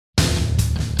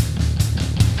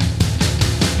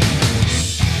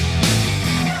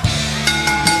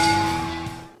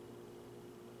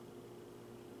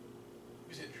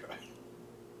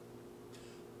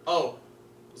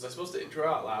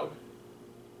draw out loud?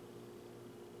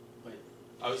 Wait.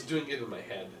 I was doing it in my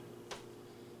head.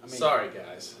 I mean, Sorry,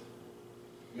 guys.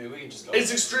 I mean, we can just go.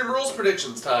 It's Extreme Rules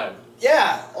predictions time.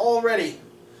 Yeah, already.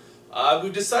 We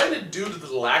decided due to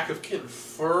the lack of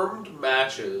confirmed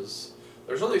matches,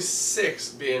 there's only 6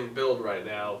 being billed right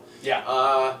now.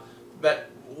 Yeah. That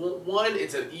one,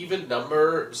 it's an even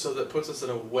number, so that puts us at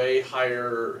a way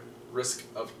higher risk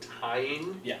of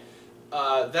tying. Yeah.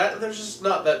 That there's just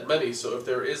not that many. So if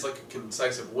there is like a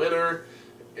concise winner,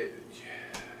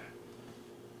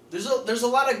 There's a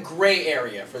lot of gray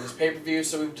area for this pay-per-view,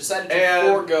 so we've decided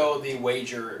to forego the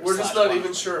wager. We're just not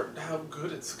even sure how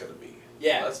good it's gonna be.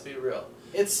 Yeah. Let's be real.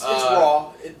 It's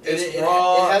raw. It's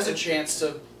raw. It has a chance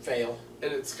to fail.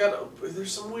 And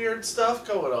there's some weird stuff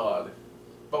going on.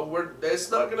 But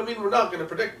it's not going to mean we're not going to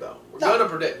predict, though. We're going to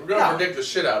predict. We're going to predict the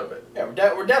shit out of it. Yeah,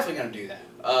 we're definitely going to do that.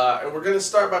 And we're going to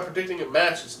start by predicting a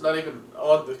match that's not even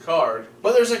on the card.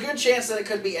 But there's a good chance that it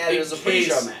could be added as a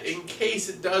pre-show match. In case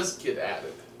it does get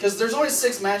added. Because there's only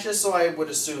 6 matches, so I would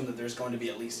assume that there's going to be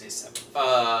at least a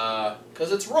 7th.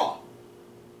 Because it's Raw.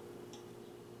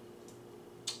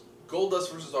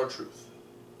 Goldust versus R-Truth.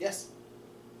 Yes.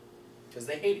 Because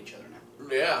they hate each other now.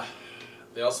 Yeah.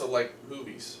 They also like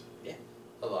movies. Yeah.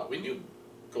 A lot. We knew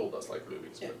Goldust liked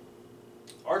movies. Yeah. But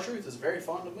R-Truth is very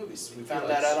fond of movies. We found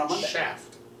that out on Monday.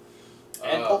 Shaft.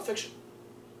 And Pulp Fiction.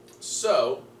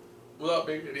 So, without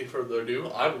making any further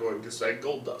ado, I'm going to say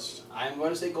Goldust. I'm going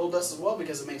to say Goldust as well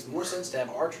because it makes more sense to have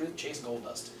R-Truth chase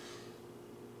Goldust.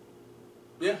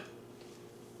 Yeah.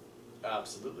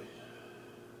 Absolutely.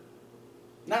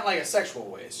 Not like a sexual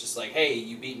way. It's just like, hey,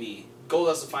 you beat me.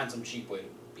 Goldust will find some cheap way to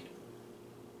beat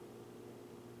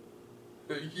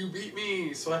him. You beat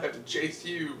me, so I have to chase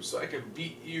you, so I can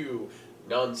beat you.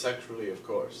 Non-sexually, of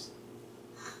course.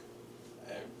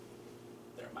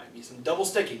 There might be some double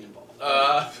sticking involved.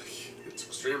 It's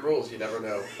Extreme Rules, you never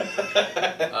know.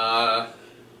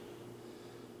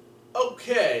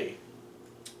 Okay.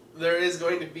 There is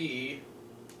going to be...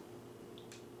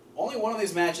 Only one of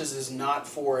these matches is not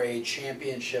for a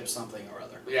championship something or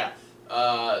other. Yeah.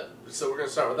 So we're going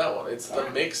to start with that one. It's the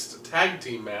mixed tag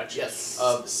team match Yes.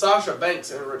 of Sasha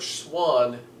Banks and Rich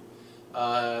Swann,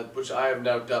 which I have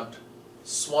now dubbed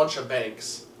Swansha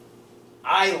Banks.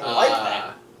 I like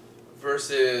that.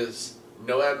 Versus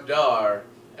Noam Dar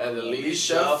and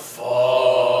Alicia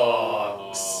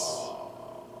Fox.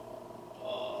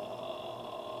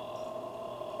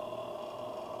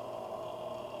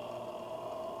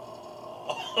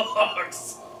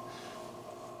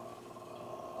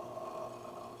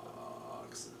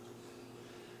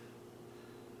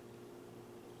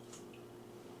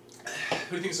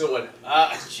 Who do you think's gonna win?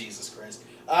 Jesus Christ.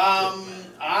 I'm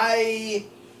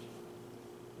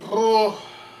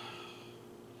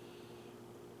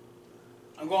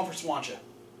going for Swansha.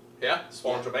 Yeah,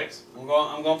 Swansha Banks. I'm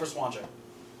going for Swansha.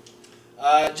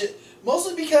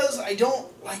 Mostly because I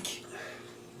don't like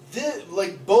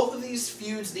both of these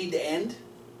feuds need to end.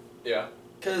 Yeah.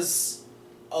 Because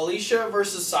Alicia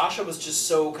versus Sasha was just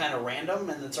so kind of random,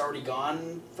 and it's already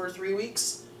gone for 3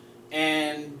 weeks.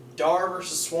 And Dar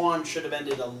versus Swan should have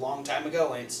ended a long time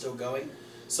ago, and it's still going.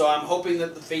 So I'm hoping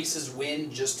that the faces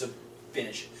win just to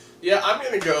finish it. Yeah, I'm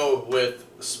going to go with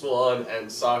Swan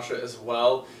and Sasha as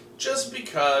well, just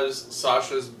because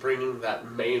Sasha's bringing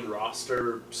that main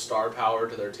roster star power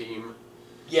to their team.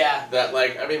 Yeah. That,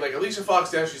 Alicia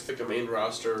Fox, yeah, she's like a main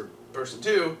roster person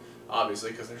too,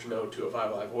 obviously, because there's no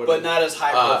 205 Live women. But not as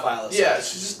high profile as yeah, Sasha.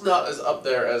 she's just not as up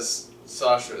there as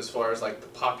Sasha as far as, the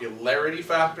popularity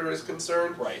factor is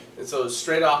concerned. Right. And so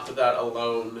straight off of that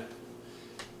alone,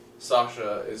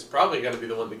 Sasha is probably going to be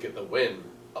the one to get the win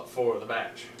for the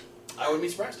match. I wouldn't be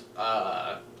surprised.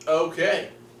 Okay.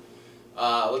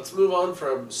 Let's move on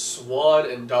from Swan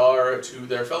and Dar to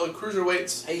their fellow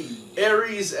cruiserweights. Hey.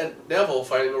 Aries and Neville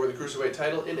fighting over the cruiserweight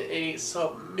title in a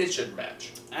submission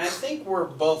match. And I think we're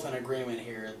both in agreement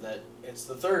here that it's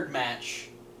the 3rd match.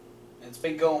 And it's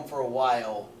been going for a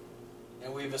while.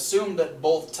 And we've assumed that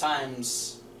both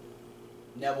times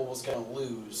Neville was going to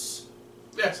lose.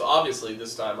 Yeah, so obviously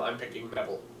this time I'm picking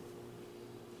Neville.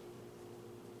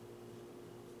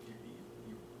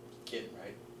 You're kidding,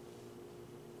 right?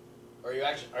 Are you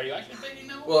actually picking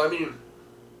Neville? Well, I mean,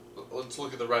 let's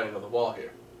look at the writing on the wall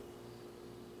here.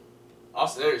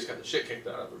 Austin Aries got the shit kicked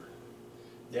out of him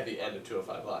at the end of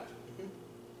 205 Live.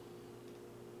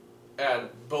 And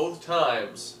both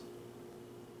times,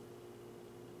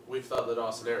 we've thought that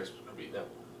Austin Aries was going to beat Neville.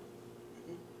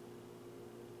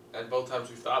 And both times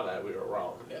we thought that, we were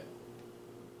wrong. Yeah.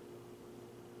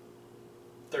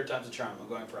 3rd time's a charm. I'm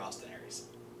going for Austin Aries.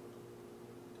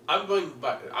 I'm going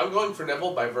for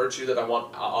Neville by virtue that I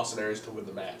want Austin Aries to win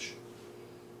the match.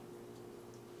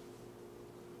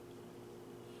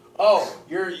 Oh,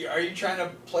 are you trying to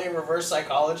play reverse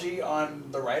psychology on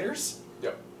the writers?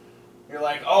 Yep. You're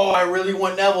like, oh, I really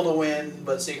want Neville to win,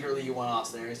 but secretly you want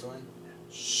Austin Aries to win.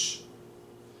 Shh.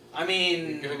 I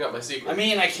mean, You're giving up my secret. I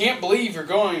mean, I can't believe you're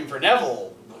going for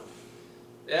Neville.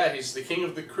 Yeah, he's the king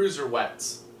of the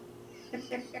cruiserweights. All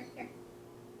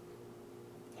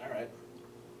right.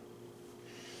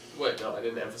 Wait, no, I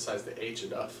didn't emphasize the H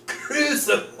enough.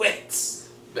 Cruiserweights.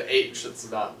 The H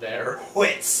that's not there.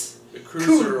 Wits. The cruiser.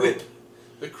 Cool whip.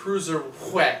 The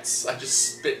cruiserweights. I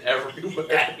just spit everywhere.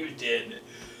 Yeah, you did.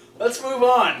 Let's move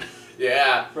on.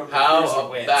 Yeah. From the How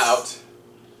cruiserweights. about?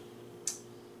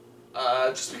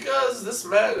 Just because this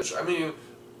match, I mean,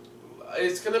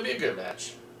 it's gonna be a good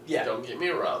match. Yeah. Don't get me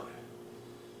wrong.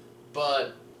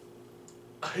 But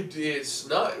it's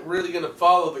not really gonna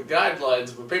follow the guidelines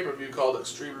of a pay-per-view called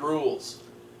Extreme Rules.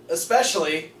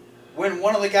 Especially when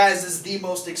one of the guys is the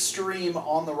most extreme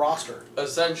on the roster.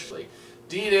 Essentially,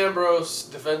 Dean Ambrose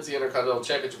defends the Intercontinental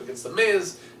Championship against The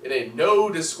Miz in a no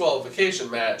disqualification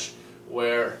match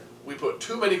where we put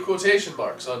too many quotation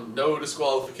marks on no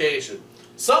disqualification.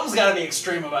 Something's got to be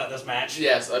extreme about this match.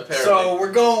 Yes, apparently. So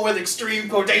we're going with extreme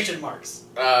quotation marks.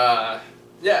 Yeah,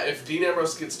 if Dean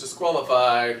Ambrose gets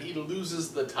disqualified, he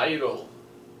loses the title.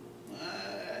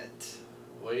 What?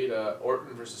 Wait,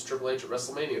 Orton versus Triple H at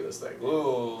WrestleMania, this thing.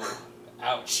 Ooh.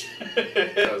 Ouch.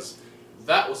 Because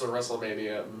that was a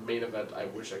WrestleMania main event I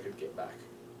wish I could get back.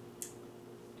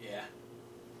 Yeah.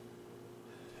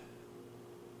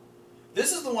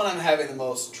 This is the one I'm having the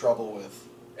most trouble with.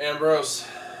 Ambrose.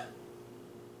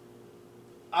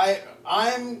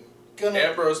 I'm gonna...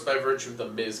 Ambrose, by virtue of The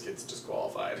Miz, gets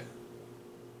disqualified.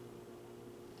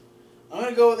 I'm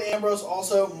gonna go with Ambrose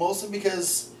also, mostly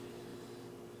because...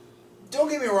 Don't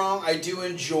get me wrong, I do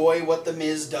enjoy what The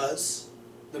Miz does.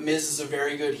 The Miz is a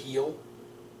very good heel.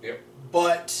 Yep.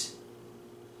 But,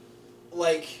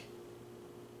 like,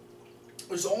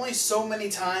 there's only so many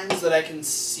times that I can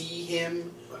see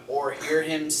him or hear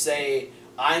him say,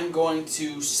 I'm going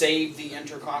to save the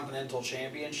Intercontinental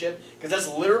Championship. Because that's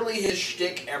literally his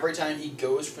shtick every time he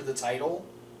goes for the title.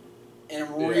 And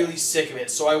I'm really sick of it.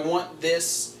 So I want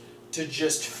this to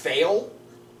just fail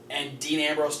and Dean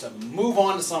Ambrose to move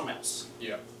on to something else.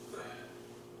 Yeah.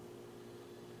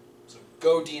 So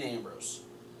go Dean Ambrose.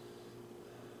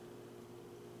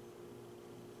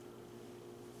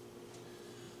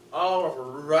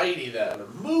 Alrighty then,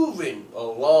 moving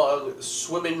along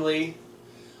swimmingly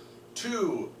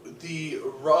to the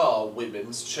Raw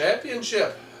Women's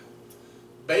Championship.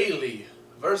 Bayley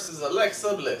versus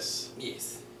Alexa Bliss.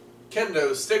 Yes.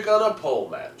 Kendo stick on a pole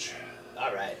match.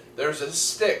 Alright. There's a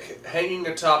stick hanging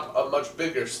atop a much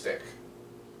bigger stick.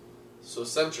 So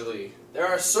essentially, There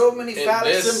are so many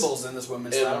phallic this- symbols in this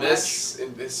women's title match.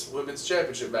 in this women's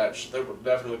championship match, there will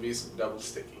definitely be some double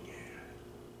sticking.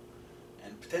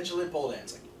 And potentially pole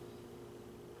dancing.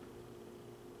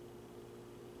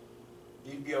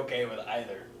 You'd be okay with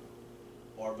either.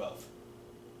 Or both.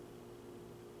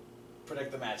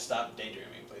 Predict the match. Stop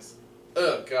daydreaming, please.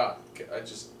 Oh God, I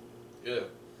just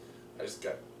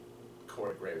got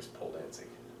Corey Graves pole dancing.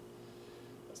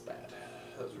 That's bad.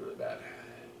 That was really bad.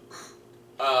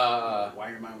 Why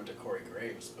your mind went to Corey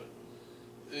Graves, but...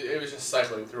 It was just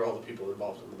cycling through all the people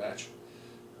involved in the match.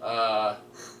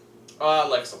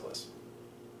 Alexa Bliss.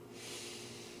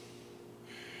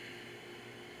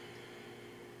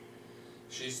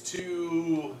 She's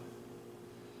too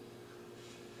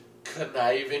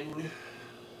conniving.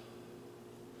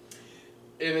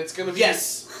 And it's gonna be...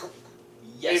 Yes!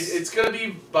 Yes. It's gonna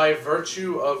be by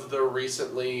virtue of the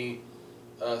recently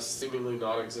seemingly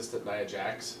non-existent Nia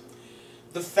Jax.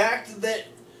 The fact that...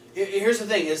 Here's the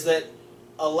thing, is that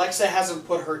Alexa hasn't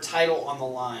put her title on the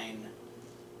line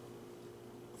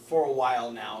for a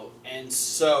while now, and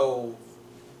so,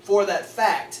 for that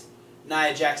fact,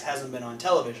 Nia Jax hasn't been on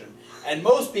television. And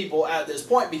most people at this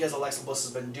point, because Alexa Bliss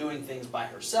has been doing things by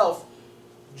herself,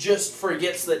 just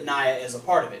forgets that Nia is a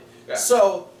part of it. Yeah.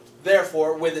 So,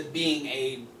 therefore, with it being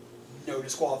a no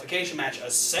disqualification match,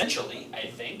 essentially, I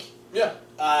think, Yeah.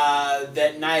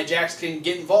 that Nia Jax can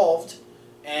get involved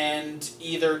and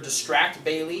either distract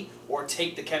Bayley or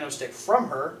take the kendo stick from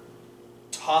her,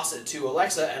 toss it to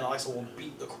Alexa, and Alexa will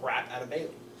beat the crap out of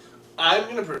Bayley. I'm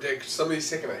gonna predict somebody's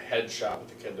taking a headshot with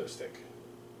the kendo stick.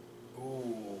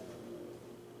 Ooh.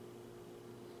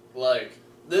 Like,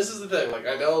 this is the thing. Like,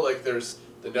 I know, like, there's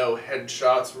the no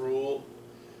headshots rule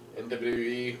in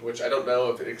WWE, which I don't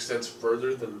know if it extends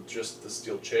further than just the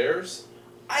steel chairs.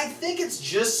 I think it's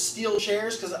just steel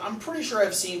chairs, because I'm pretty sure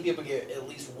I've seen people get at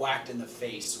least whacked in the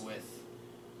face with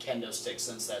kendo sticks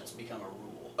since that's become a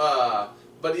rule.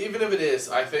 But even if it is,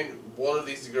 I think one of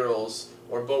these girls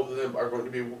where both of them are going to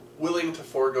be willing to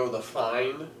forego the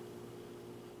fine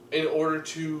in order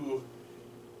to...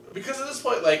 Because at this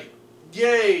point, like,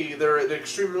 yay, they're at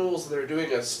Extreme Rules and they're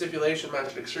doing a stipulation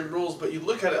match at Extreme Rules, but you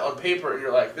look at it on paper and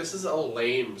you're like, this is a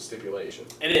lame stipulation.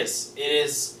 It is.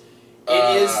 It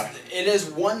is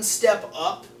one step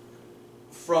up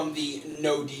from the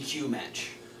no DQ match.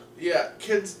 Yeah,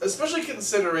 especially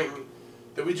considering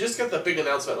that we just got the big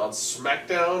announcement on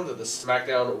SmackDown that the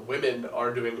SmackDown women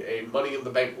are doing a Money in the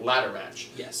Bank ladder match.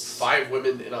 Yes. 5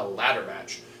 women in a ladder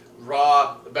match.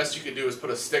 Raw, the best you could do is put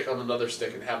a stick on another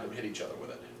stick and have them hit each other with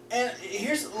it. And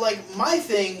here's, like, my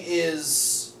thing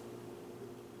is,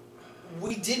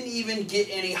 we didn't even get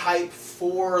any hype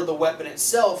for the weapon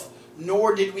itself,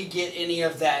 nor did we get any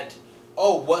of that,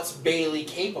 oh, what's Bayley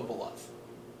capable of?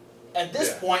 At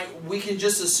this point, we can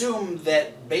just assume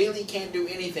that Bayley can't do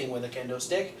anything with a kendo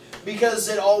stick, because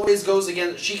it always goes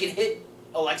against, she can hit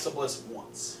Alexa Bliss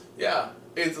once. Yeah,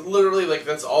 it's literally, like,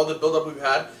 that's all the build-up we've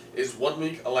had, is 1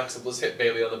 week, Alexa Bliss hit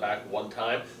Bayley on the back 1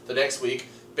 time, the next week,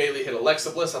 Bayley hit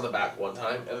Alexa Bliss on the back 1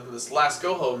 time, and then this last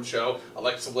go-home show,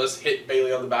 Alexa Bliss hit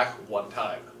Bayley on the back 1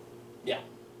 time. Yeah.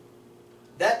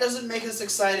 That doesn't make us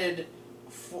excited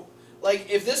for... Like,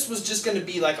 if this was just going to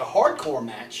be like a hardcore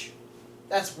match,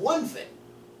 that's one thing.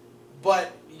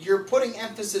 But you're putting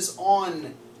emphasis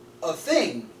on a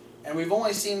thing, and we've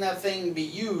only seen that thing be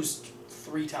used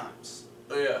 3 times.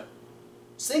 Oh, yeah.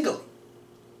 Singly.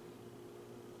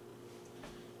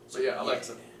 So, yeah,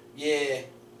 Alexa. Yeah.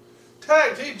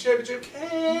 Tag Team Championship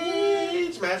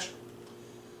cage match.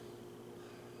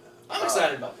 I'm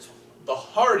excited about this one. The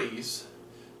Hardys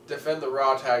defend the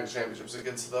Raw Tag Championships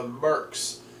against the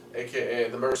Mercs, a.k.a.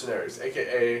 the Mercenaries,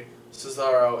 a.k.a.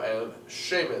 Cesaro and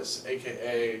Sheamus,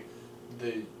 a.k.a.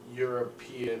 the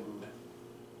European...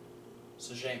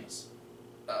 Shamus.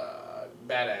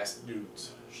 Badass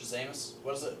dudes. Shazamus?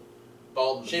 What is it?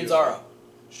 Bald and the Shamesaro.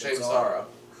 Shamesaro.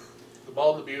 The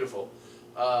Bald and the Beautiful.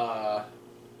 The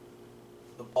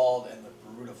Bald and the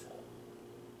Brutiful.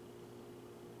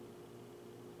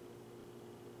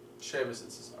 Sheamus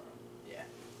and Cesaro. Yeah.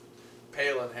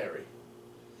 Pale and hairy.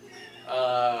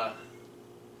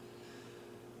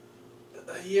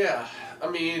 Yeah, I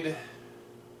mean,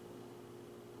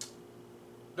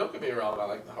 don't get me wrong, I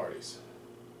like the Hardys.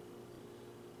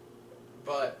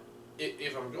 But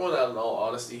if I'm going out in all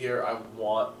honesty here, I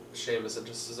want Sheamus and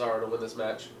Cesaro to win this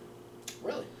match.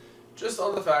 Really? Just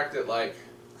on the fact that, like,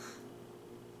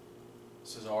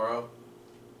 Cesaro,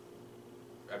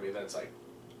 I mean, that's like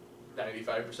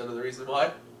 95% of the reason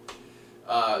why.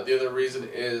 The other reason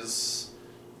is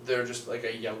they're just like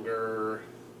a younger,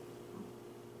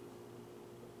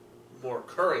 more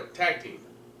current tag team.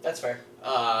 That's fair.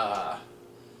 That,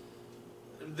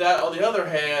 on the other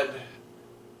hand,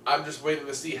 I'm just waiting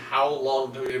to see how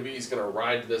long WWE is going to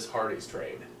ride this Hardys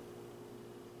train.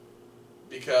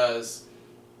 Because,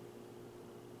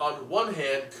 on one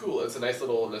hand, cool, it's a nice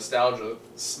little nostalgia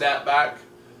snapback.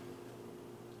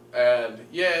 And,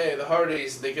 yay, the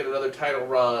Hardys, they get another title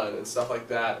run and stuff like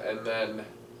that. And then,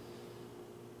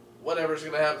 whatever's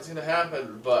going to happen is going to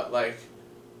happen. But, like,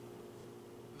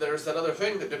 there's that other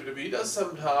thing that WWE does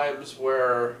sometimes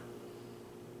where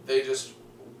they just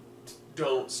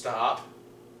don't stop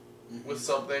with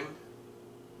something.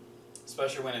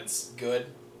 Especially when it's good.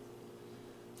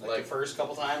 Like the first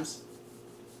couple times.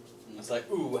 And it's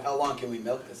like, ooh, how long can we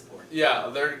milk this for? Yeah,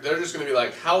 they're just going to be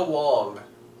like, how long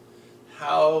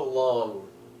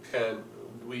can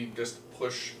we just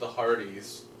push the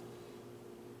Hardys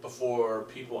before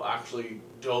people actually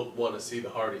don't want to see the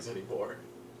Hardys anymore?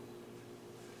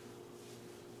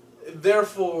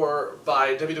 Therefore,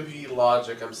 by WWE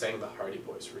logic, I'm saying the Hardy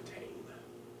Boys retain.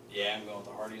 Yeah, I'm going with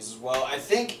the Hardys as well. I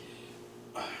think...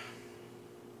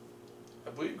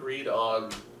 Have we agreed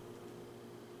on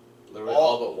literally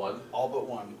all but one? All but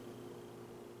one.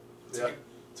 Yeah.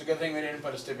 It's a good thing we didn't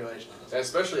put a stipulation on this.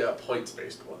 Especially a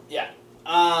points-based one. Yeah.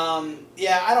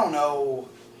 Yeah, I don't know.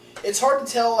 It's hard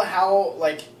to tell how,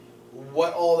 like,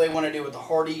 what all they want to do with the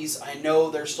Hardys. I know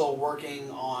they're still working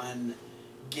on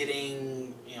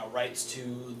getting, rights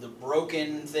to the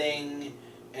Broken thing,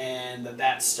 and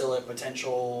that's still a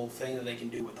potential thing that they can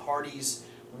do with the Hardys.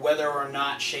 Whether or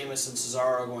not Sheamus and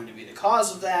Cesaro are going to be the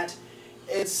cause of that,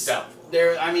 it's doubtful.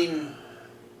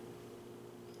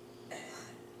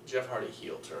 Jeff Hardy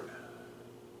heel turn.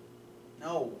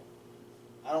 No,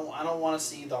 I don't want to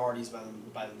see the Hardys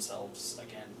by themselves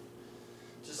again.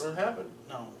 Just doesn't happen.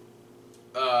 No.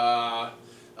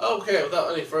 Okay,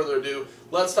 without any further ado,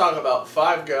 let's talk about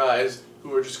 5 guys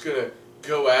who are just gonna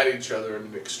go at each other in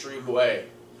an extreme way.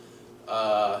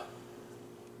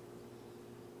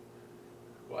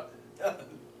 What?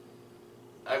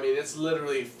 I I mean, it's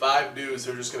literally 5 dudes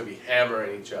who are just going to be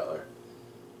hammering each other.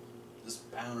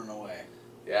 Just pounding away.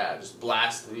 Yeah, just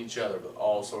blasting each other with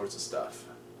all sorts of stuff.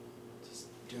 Just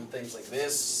doing things like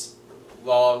this.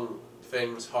 Long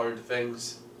things, hard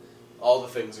things. All the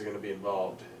things are going to be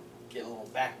involved. Getting a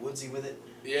little backwoodsy with it.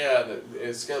 Yeah,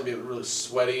 it's going to be really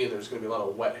sweaty and there's going to be a lot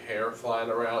of wet hair flying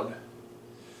around.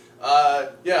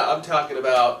 Yeah, I'm talking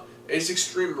about Ace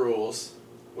Extreme Rules,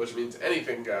 which means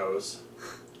anything goes.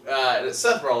 And it's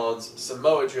Seth Rollins,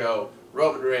 Samoa Joe,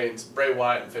 Roman Reigns, Bray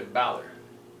Wyatt, and Finn Balor.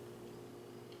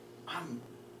 I'm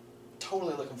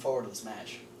totally looking forward to this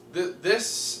match.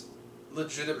 This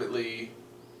legitimately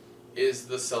is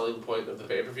the selling point of the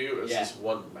pay-per-view. It's just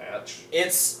one match.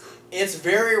 It's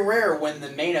very rare when the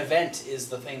main event is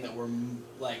the thing that we're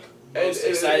like most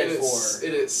excited for.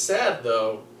 It's sad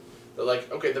though that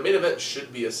like okay, the main event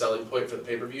should be a selling point for the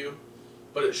pay-per-view,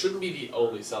 but it shouldn't be the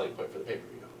only selling point for the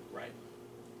pay-per-view. Right.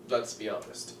 Let's be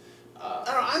honest. I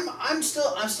don't know, I'm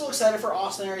still excited for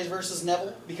Austin Aries versus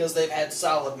Neville because they've had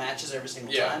solid matches every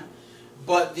single time.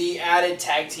 But the added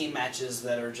tag team matches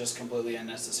that are just completely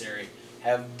unnecessary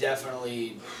have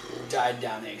definitely died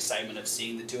down the excitement of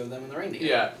seeing the two of them in the ring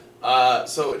together. Yeah.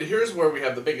 So here's where we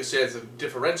have the biggest chance of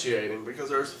differentiating because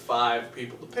there's 5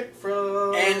 people to pick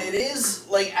from. And it is,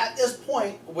 like, at this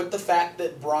point, with the fact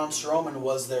that Braun Strowman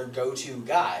was their go-to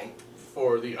guy.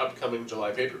 For the upcoming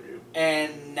July pay-per-view.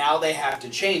 And now they have to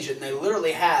change it, and they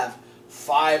literally have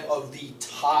 5 of the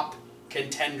top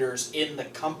contenders in the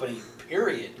company,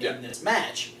 period, in this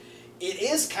match. It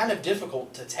is kind of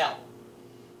difficult to tell.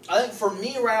 I think for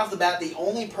me, right off the bat, the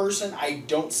only person I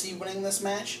don't see winning this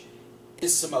match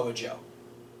is Samoa Joe.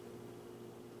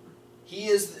 He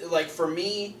is, like, for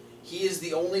me, he is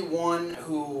the only one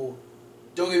who,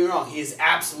 don't get me wrong, he is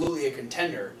absolutely a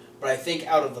contender, but I think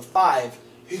out of the 5,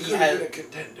 he could have been a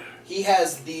contender. He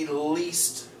has the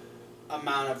least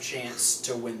amount of chance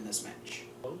to win this match.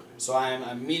 Okay. So I'm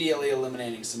immediately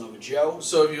eliminating Samoa Joe.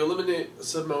 So if you eliminate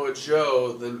Samoa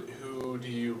Joe, then who do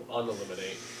you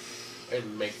uneliminate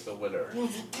and make the winner?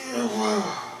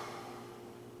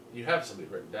 You have somebody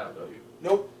written down, don't you?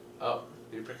 Nope. Oh,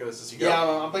 you're picking this as you go?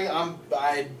 Yeah,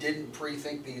 I didn't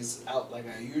pre-think these out like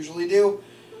I usually do.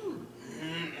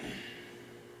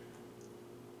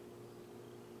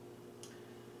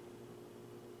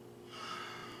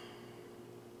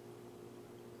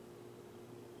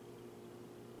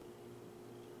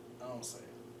 I'll say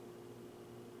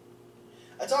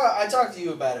it. I talked to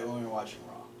you about it when we were watching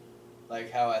Raw.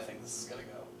 Like, how I think this is going to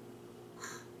go.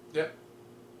 Yep.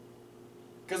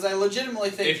 Because I legitimately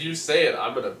think... If you say it,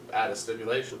 I'm going to add a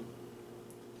stipulation.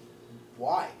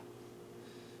 Why?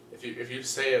 If you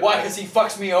say it... Why? Because he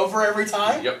fucks me over every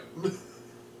time? Yep.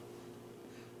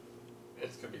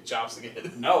 It's going to be chops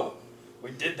again. No.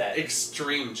 We did that.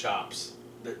 Extreme chops.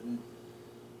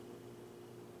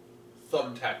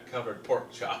 Thumbtack-covered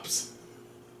pork chops.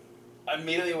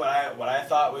 Immediately what I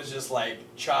thought was just, like,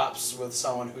 chops with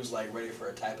someone who's, like, ready for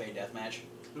a Type A death match.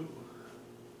 Ooh.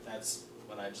 That's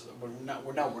what I just...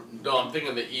 No, I'm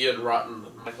thinking the Ian Rotten,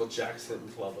 Michael Jackson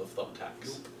club of thumbtacks.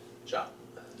 Nope. Chop.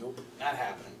 Nope. Not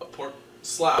happening. A pork...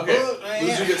 Slap. Okay.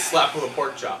 Loser gets slapped with a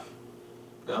pork chop.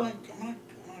 No? I'm gonna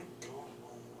go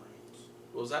Roman Reigns.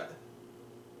 What was that?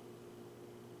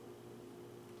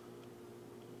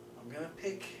 I'm gonna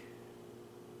pick...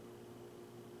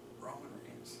 Roman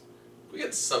Reigns. We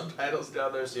get subtitles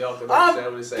down there so y'all can understand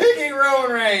what he's saying. Picking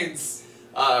Roman Reigns!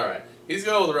 Alright. He's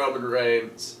going with Roman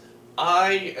Reigns.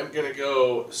 I am going to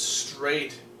go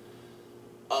straight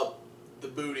up the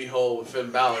booty hole with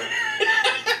Finn Balor.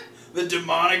 The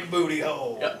demonic booty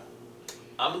hole. Yep.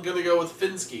 I'm going to go with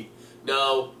Finsky.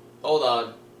 No. Hold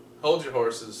on. Hold your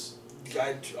horses.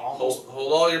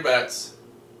 Hold all your bets.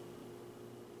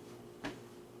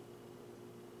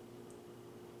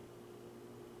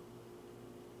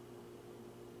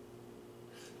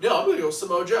 No, I'm going to go with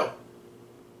Samoa Joe.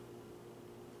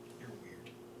 You're weird.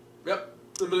 Yep.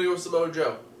 I'm going to go with Samoa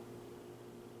Joe.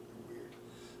 You're weird.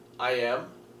 I am.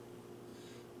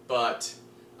 But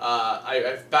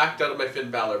I've backed out of my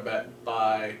Finn Balor bet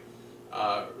by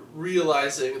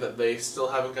realizing that they still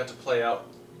haven't got to play out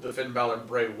the Finn Balor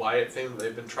Bray Wyatt thing that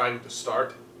they've been trying to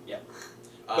start. Yep.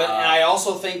 But and I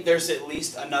also think there's at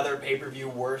least another pay-per-view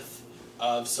worth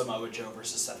of Samoa Joe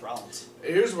versus Seth Rollins.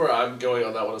 Here's where I'm going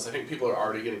on that one is I think people are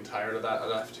already getting tired of that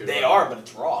enough to... They are, but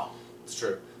it's Raw. It's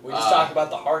true. We just talked about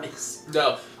the Hardys.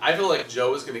 No, I feel like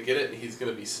Joe is going to get it and he's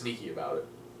going to be sneaky about it.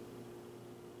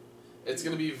 It's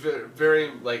going to be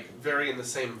very in the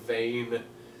same vein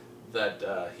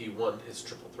that he won his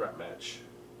triple threat match.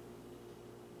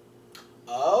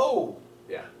 Oh.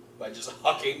 Yeah. By just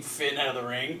hucking Finn out of the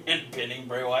ring and pinning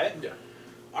Bray Wyatt? Yeah.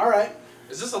 Alright.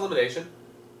 Is this elimination?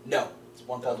 No, it's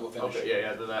one fall to a finish. Okay,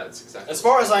 yeah, then that's exactly. As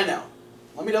far as I know.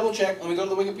 Let me double check. Let me go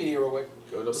to the Wikipedia real quick.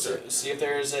 Go double check. See if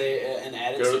there's an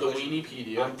added. Go to the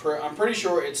Weenipedia. I'm pretty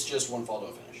sure it's just one fall to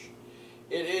a finish.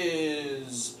 It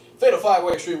is Fatal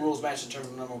 5-Way Extreme Rules match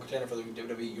determines the number one contender for the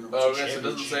WWE Universal Okay, Championship. so it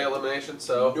doesn't say elimination,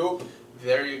 so nope.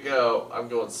 There you go. I'm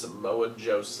going Samoa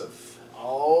Joseph.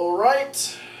 All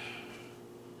right.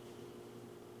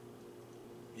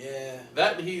 Yeah.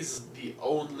 That he's the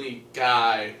only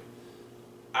guy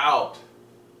out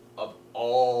of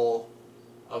all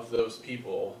of those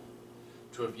people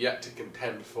to have yet to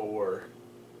contend for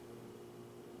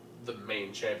the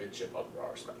main championship of Raw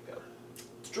or SmackDown.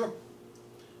 It's true.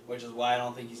 Which is why I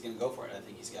don't think he's going to go for it. I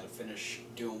think he's got to finish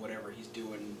doing whatever he's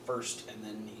doing first, and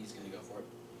then he's going to go for it.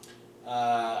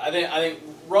 I think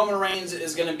Roman Reigns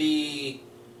is going to be...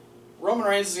 Roman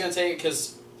Reigns is going to take it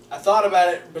because I thought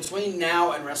about it. Between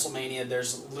now and WrestleMania,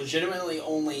 there's legitimately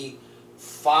only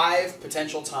 5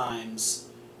 potential times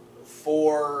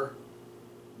for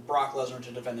Brock Lesnar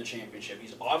to defend the championship.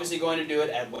 He's obviously going to do it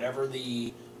at whatever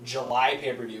the July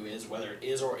pay-per-view is, whether it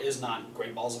is or is not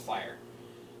Great Balls of Fire.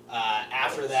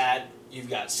 After that, you've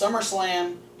got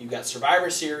SummerSlam, you've got Survivor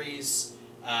Series,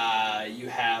 you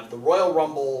have the Royal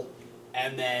Rumble,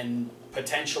 and then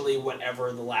potentially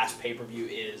whatever the last pay-per-view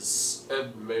is.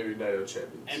 And maybe Night of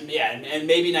Champions. And yeah, and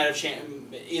maybe Night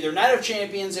of either Night of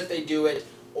Champions if they do it,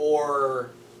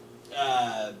 or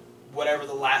whatever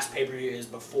the last pay-per-view is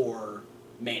before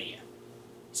Mania.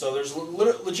 So there's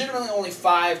legitimately only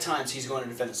 5 times he's going to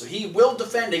defend it. So he will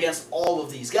defend against all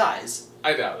of these guys.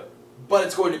 I doubt it. But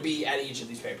it's going to be at each of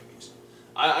these pay-per-views.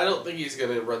 I don't think he's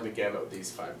going to run the gamut with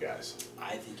these 5 guys.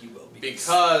 I think he will.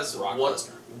 Because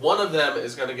one of them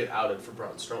is going to get outed for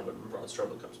Braun Strowman when Braun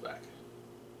Strowman comes back.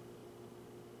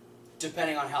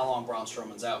 Depending on how long Braun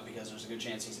Strowman's out, because there's a good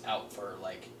chance he's out for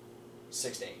like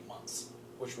 6 to 8 months,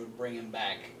 which would bring him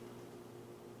back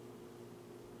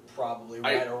probably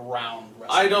right around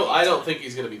WrestleMania. I don't think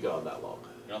he's going to be gone that long.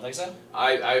 You don't think so?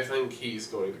 I think he's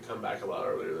going to come back a lot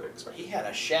earlier than expected. He had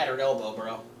a shattered elbow,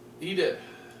 bro. He did.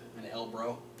 An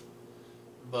elbow.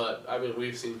 But, I mean,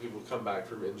 we've seen people come back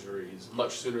from injuries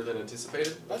much sooner than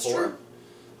anticipated. That's true.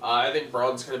 I think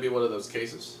Braun's going to be one of those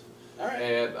cases. All right.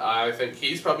 And I think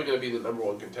he's probably going to be the number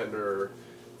 1 contender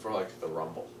for, like, the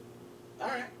Rumble. All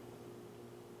right.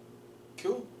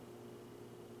 Cool.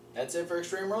 That's it for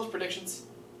Extreme Rules predictions.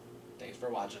 Thanks for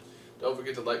watching. Don't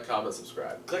forget to like, comment,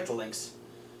 subscribe. Click the links.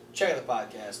 Check out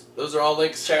the podcast. Those are all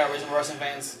links. Check out Reasonable Wrestling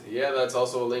Fans. Yeah, that's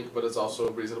also a link, but it's also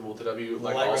reasonable to W.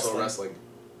 Like also wrestling.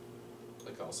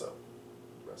 Like also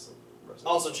wrestling.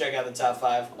 Also check out the top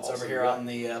 5. It's over here on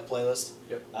the playlist.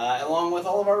 Yep. Along with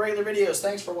all of our regular videos.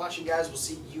 Thanks for watching, guys. We'll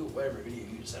see you whatever video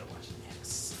you decide to watch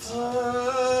next.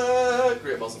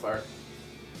 Great Balls of Fire.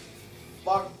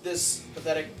 Fuck this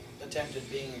pathetic attempt at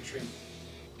being extreme.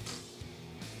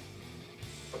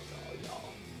 Fuck all y'all.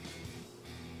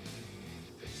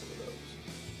 Take some of those.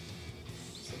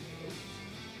 Some of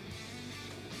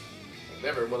those.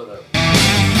 Never one of those.